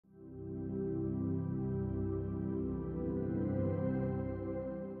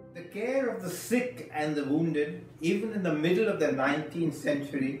care of the sick and the wounded, even in the middle of the 19th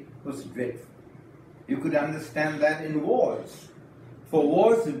century, was dreadful. You could understand that in wars. For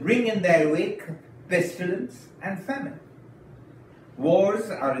wars bring in their wake pestilence and famine. Wars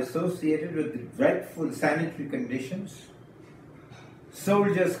are associated with dreadful sanitary conditions.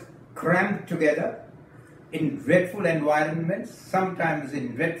 Soldiers cramped together in dreadful environments, sometimes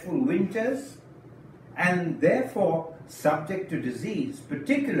in dreadful winters, and therefore subject to disease,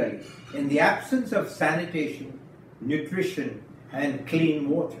 particularly in the absence of sanitation, nutrition, and clean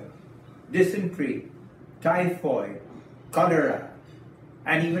water. Dysentery, typhoid, cholera,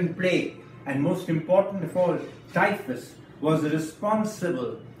 and even plague, and most important of all, typhus, was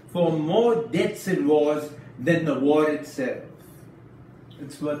responsible for more deaths in wars than the war itself.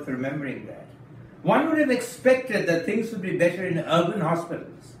 It's worth remembering that. One would have expected that things would be better in urban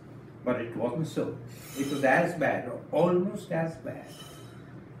hospitals, but it wasn't so. It was as bad, or almost as bad.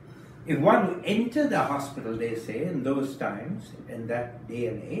 If one would enter the hospital, they say, in those times, in that day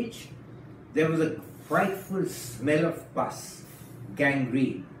and age, there was a frightful smell of pus,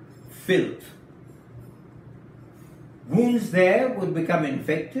 gangrene, filth. Wounds there would become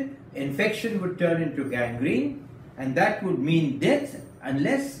infected, infection would turn into gangrene, and that would mean death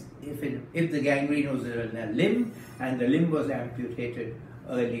unless if the gangrene was in a limb and the limb was amputated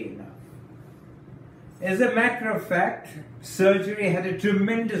early enough. As a matter of fact, surgery had a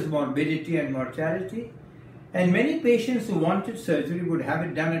tremendous morbidity and mortality, and many patients who wanted surgery would have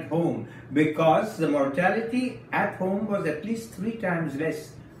it done at home because the mortality at home was at least 3 times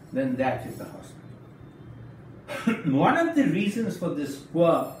less than that in the hospital. One of the reasons for this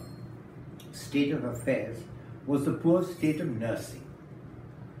poor state of affairs was the poor state of nursing.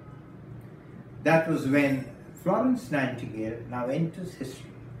 That was when Florence Nightingale now enters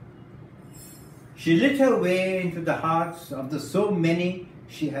history. She lit her way into the hearts of the so many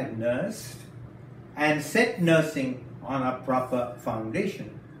she had nursed and set nursing on a proper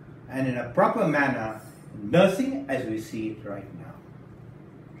foundation and in a proper manner, nursing as we see it right now.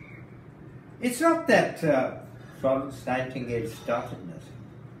 It's not that Florence Nightingale started nursing.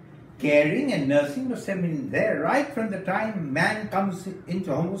 Caring and nursing was there right from the time man comes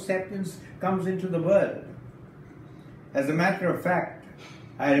into Homo sapiens, comes into the world. As a matter of fact,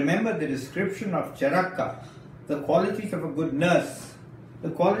 I remember the description of Charaka, the qualities of a good nurse.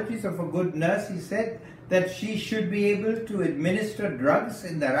 The qualities of a good nurse, he said that she should be able to administer drugs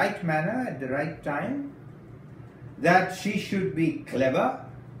in the right manner at the right time, that she should be clever,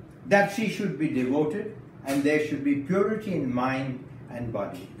 that she should be devoted, and there should be purity in mind and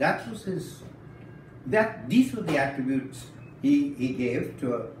body. That was these were the attributes he gave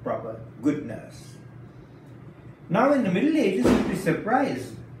to a proper good nurse. Now in the Middle Ages, you'd be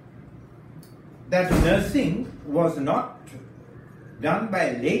surprised that nursing was not done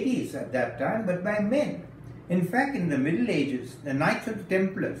by ladies at that time, but by men. In fact, in the Middle Ages, the Knights of the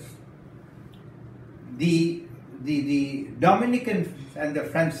Templars, the Dominican and the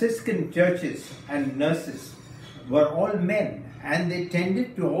Franciscan churches and nurses were all men, and they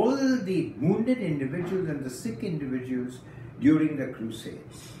tended to all the wounded individuals and the sick individuals during the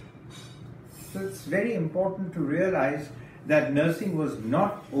Crusades. So it's very important to realize that nursing was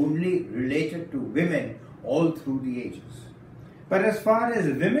not only related to women all through the ages. But as far as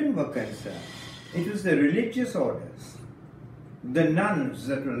women were concerned, it was the religious orders, the nuns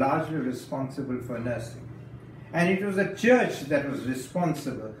that were largely responsible for nursing. And it was the church that was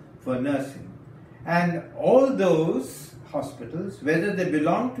responsible for nursing. And all those hospitals, whether they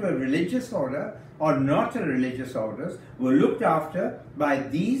belonged to a religious order or not a religious order, were looked after by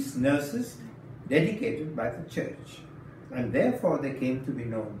these nurses dedicated by the church. And therefore they came to be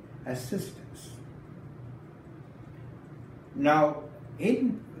known as sisters. Now,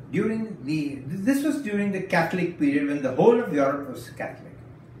 this was during the Catholic period when the whole of Europe was Catholic.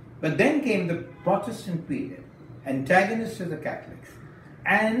 But then came the Protestant period, antagonist to the Catholics,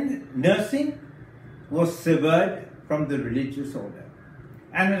 and nursing was severed from the religious order.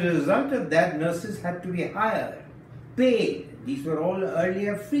 And as a result of that, nurses had to be hired, paid. These were all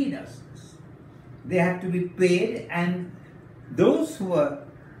earlier free nurses. They had to be paid, and those who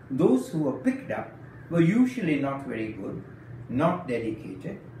were picked up were usually not very good, not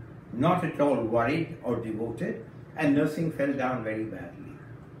dedicated, not at all worried or devoted, and nursing fell down very badly.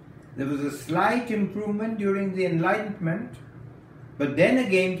 There was a slight improvement during the Enlightenment, but then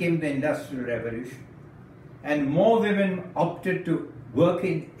again came the Industrial Revolution, and more women opted to work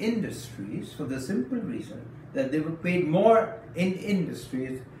in industries for the simple reason that they were paid more in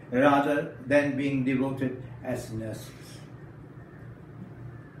industries rather than being devoted as nurses.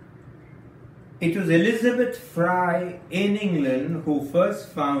 It was Elizabeth Fry in England who first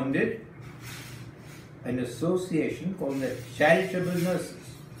founded an association called the Charitable Nurses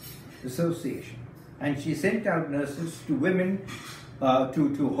Association. And she sent out nurses to women,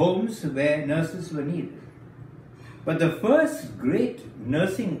 to homes where nurses were needed. But the first great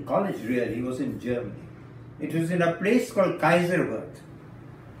nursing college really was in Germany. It was in a place called Kaiserwerth,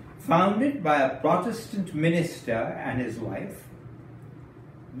 founded by a Protestant minister and his wife.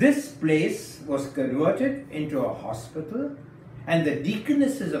 This place was converted into a hospital, and the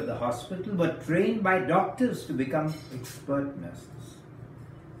deaconesses of the hospital were trained by doctors to become expert nurses.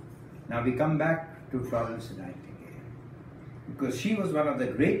 Now we come back to Florence Nightingale, because she was one of the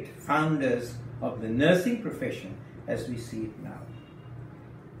great founders of the nursing profession as we see it now.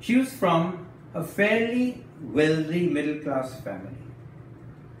 She was from a fairly wealthy middle-class family.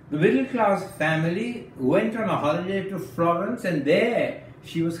 The middle-class family went on a holiday to Florence, and there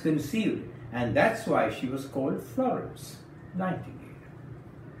she was conceived, and that's why she was called Florence Nightingale.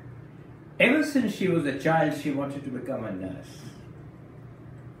 Ever since she was a child, she wanted to become a nurse.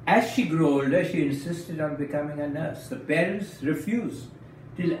 As she grew older, she insisted on becoming a nurse. The parents refused,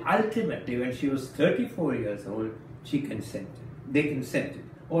 till ultimately, when she was 34 years old, she consented. They consented.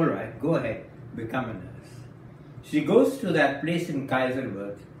 All right, go ahead, become a nurse. She goes to that place in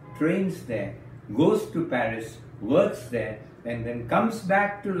Kaiserwerth, trains there, goes to Paris, works there, and then comes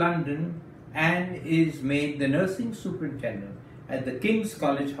back to London and is made the nursing superintendent at the King's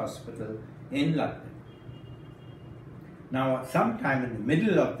College Hospital in London. Now, sometime in the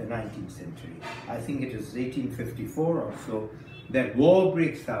middle of the 19th century, I think it is 1854 or so, that war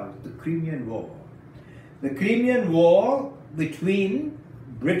breaks out, the Crimean War. The Crimean War between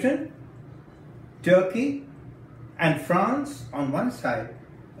Britain, Turkey, and France on one side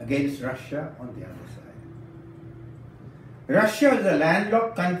against Russia on the other side. Russia was a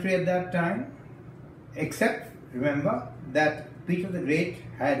landlocked country at that time, except, remember, that Peter the Great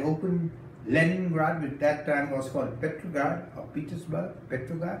had opened Leningrad, which at that time was called Petrograd or Petersburg,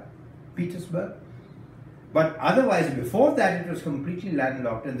 Petersburg. But otherwise, before that, it was completely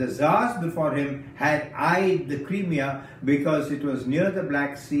landlocked, and the Tsars before him had eyed the Crimea because it was near the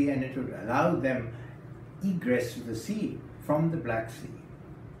Black Sea and it would allow them egress to the sea from the Black Sea.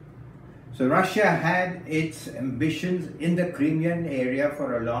 So Russia had its ambitions in the Crimean area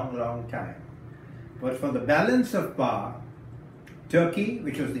for a long, long time. But for the balance of power, Turkey,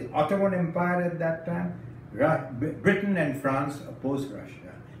 which was the Ottoman Empire at that time, Britain and France opposed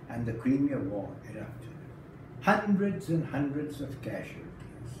Russia, and the Crimean War erupted. Hundreds and hundreds of casualties.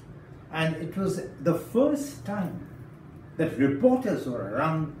 And it was the first time that reporters were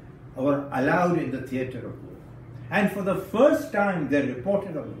allowed in the theatre of war. And for the first time they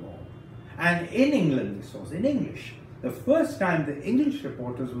reported on the war. And in England, this was in English. The first time the English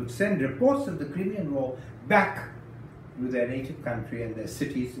reporters would send reports of the Crimean War back to their native country and their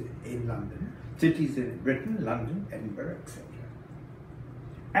cities in London, cities in Britain, London, Edinburgh, etc.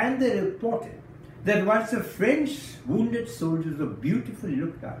 And they reported that once the French wounded soldiers were beautifully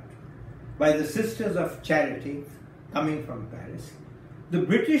looked after by the Sisters of Charity coming from Paris, the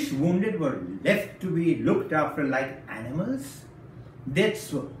British wounded were left to be looked after like animals.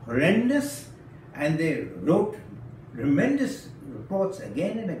 Deaths were horrendous, and they wrote tremendous reports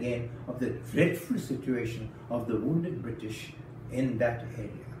again and again of the dreadful situation of the wounded British in that area.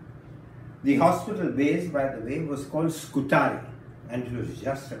 The hospital base, by the way, was called Scutari, and it was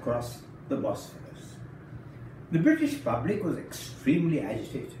just across the Bosphorus. The British public was extremely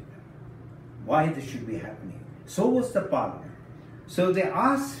agitated. Why this should be happening? So was the Parliament. So they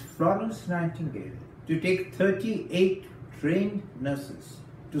asked Florence Nightingale to take 38 trained nurses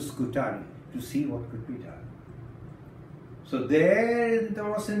to Scutari to see what could be done. So there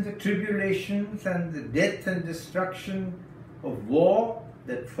was in the tribulations and the death and destruction of war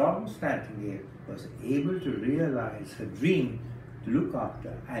that Florence Nightingale was able to realize her dream to look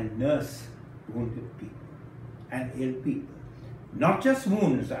after and nurse wounded people and ill people. Not just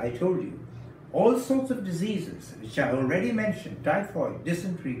wounds, I told you, all sorts of diseases, which I already mentioned, typhoid,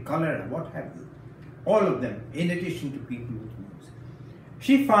 dysentery, cholera, what have you, all of them, in addition to people with wounds.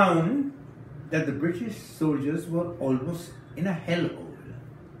 She found that the British soldiers were almost in a hellhole.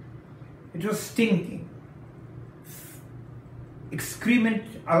 It was stinking. Excrement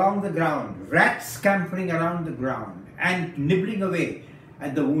along the ground, rats scampering around the ground and nibbling away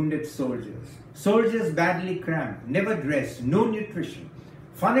at the wounded soldiers. Soldiers badly cramped, never dressed, no nutrition.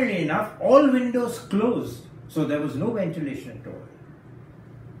 Funnily enough, all windows closed, so there was no ventilation at all.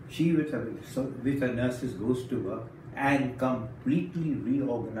 She, with her nurses, goes to work and completely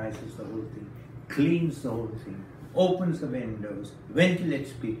reorganizes the whole thing, cleans the whole thing, opens the windows,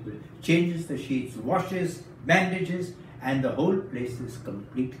 ventilates people, changes the sheets, washes, bandages, and the whole place is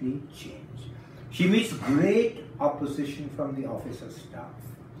completely changed. She meets great opposition from the officer staff,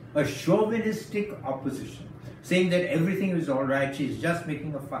 a chauvinistic opposition, saying that everything is all right, she's just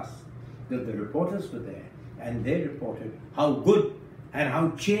making a fuss. That the reporters were there, and they reported how good and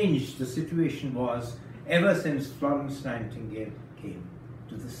how changed the situation was ever since Florence Nightingale came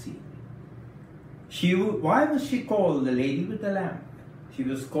to the scene. Why was she called the lady with the lamp? She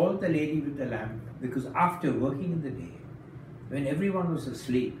was called the lady with the lamp because after working in the day, when everyone was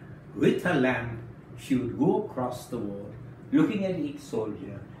asleep, with her lamp, she would go across the ward, looking at each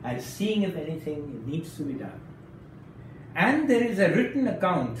soldier and seeing if anything needs to be done. And there is a written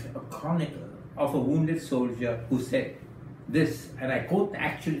account, a chronicle, of a wounded soldier who said this, and I quote the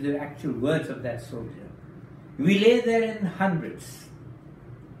actual words of that soldier. We lay there in hundreds,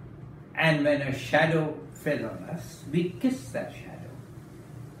 and when a shadow fell on us, we kissed that shadow,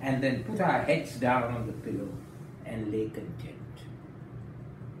 and then put our heads down on the pillow and lay content.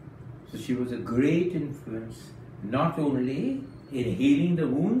 So she was a great influence, not only in healing the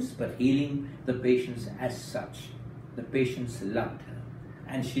wounds, but healing the patients as such. The patients loved her,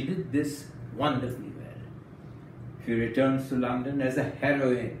 and she did this wonderfully well. She returns to London as a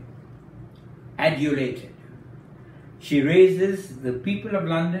heroine, adulated. The people of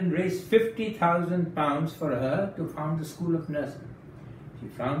London raised £50,000 for her to found the School of Nursing. She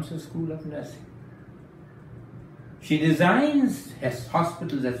founds a School of Nursing. She designs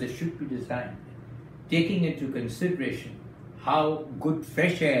hospitals as they should be designed, taking into consideration how good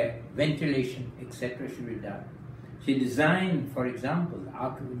fresh air, ventilation, etc. should be done. She designed, for example,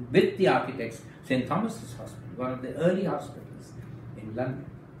 with the architects, St. Thomas's Hospital, one of the early hospitals in London.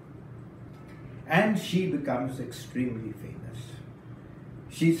 And she becomes extremely famous.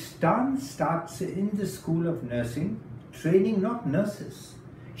 She starts in the School of Nursing, training not nurses.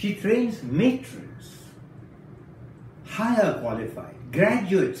 She trains matrons, higher qualified,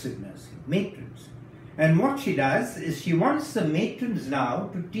 graduates of nursing, matrons. And what she does is she wants the matrons now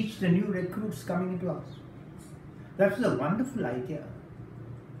to teach the new recruits coming into hospitals. That was a wonderful idea.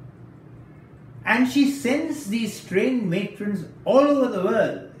 And she sends these trained matrons all over the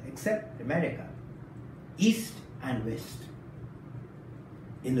world, except America, East and West.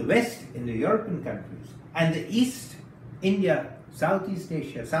 In the West, in the European countries, and the East, India, Southeast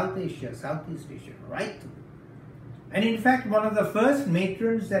Asia, Southeast Asia, right through. And in fact, one of the first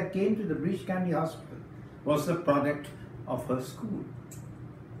matrons that came to the Breach Candy Hospital was the product of her school.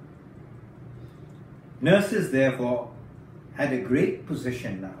 Nurses, therefore, had a great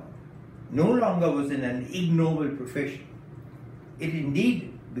position now. No longer was it an ignoble profession. It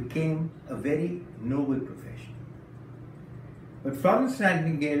indeed became a very noble profession. But Florence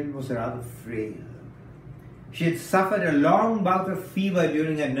Nightingale was rather frail. She had suffered a long bout of fever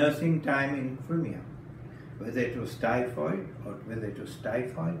during her nursing time in Crimea. Whether it was typhoid or whether it was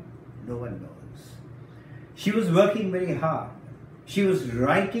typhoid, no one knows. She was working very hard. She was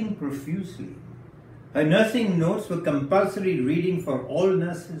writing profusely. Her nursing notes were compulsory reading for all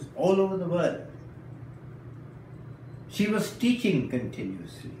nurses all over the world. She was teaching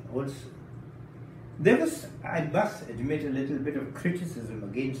continuously also. There was, I must admit, a little bit of criticism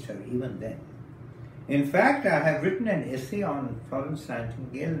against her even then. In fact, I have written an essay on Florence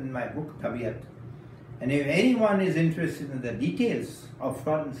Nightingale in my book, Tabiat. And if anyone is interested in the details of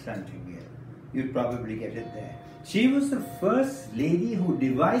Florence Nightingale, you'll probably get it there. She was the first lady who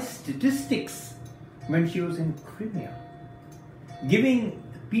devised statistics when she was in Crimea, giving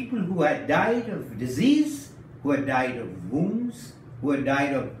people who had died of disease, who had died of wounds, who had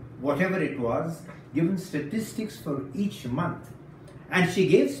died of whatever it was, given statistics for each month. And she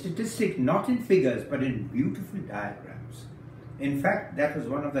gave statistics not in figures, but in beautiful diagrams. In fact, that was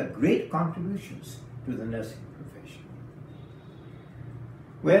one of the great contributions to the nursing profession.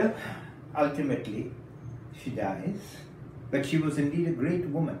 Well, ultimately, she dies, but she was indeed a great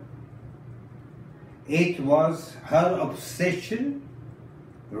woman. It was her obsession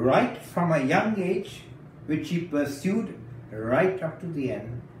right from a young age, which she pursued right up to the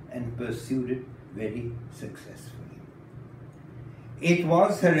end and pursued it very successfully. It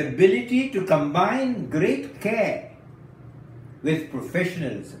was her ability to combine great care with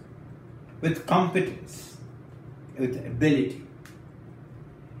professionalism, with competence, with ability.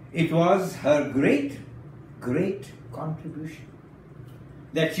 It was her great contribution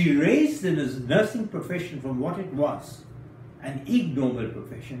that she raised the nursing profession from what it was, an ignoble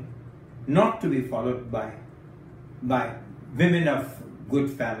profession, not to be followed by women of good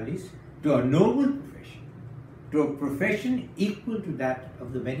families, to a noble profession, to a profession equal to that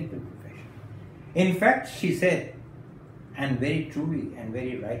of the medical profession. In fact, she said and very truly and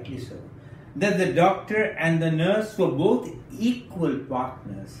very rightly so, that the doctor and the nurse were both equal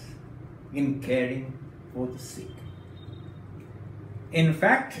partners in caring for the sick. In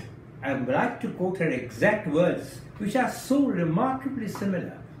fact, I would like to quote her exact words, which are so remarkably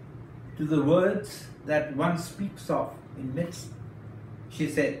similar to the words that one speaks of in medicine. She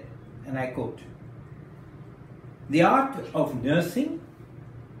said, and I quote, "The art of nursing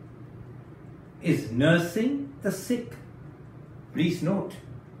is nursing the sick." Please note,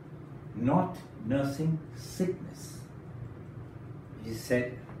 not nursing sickness. She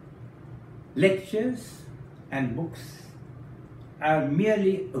said, "Lectures and books are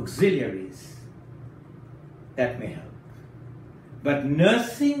merely auxiliaries that may help. But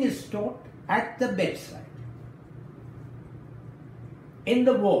nursing is taught at the bedside, in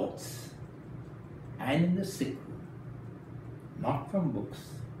the wards, and in the sick room, not from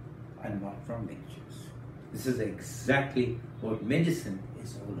books and not from lectures." This is exactly what medicine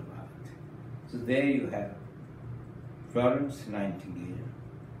is all about. So there you have Florence Nightingale.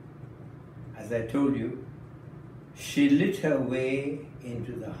 As I told you, she lit her way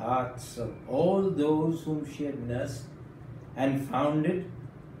into the hearts of all those whom she had nursed and founded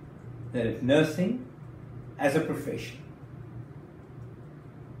that nursing as a profession.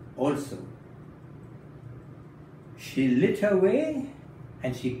 Also, she lit her way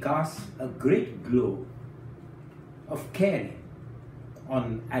and she cast a great glow of caring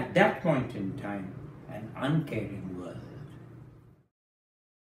on, at that point in time, an uncaring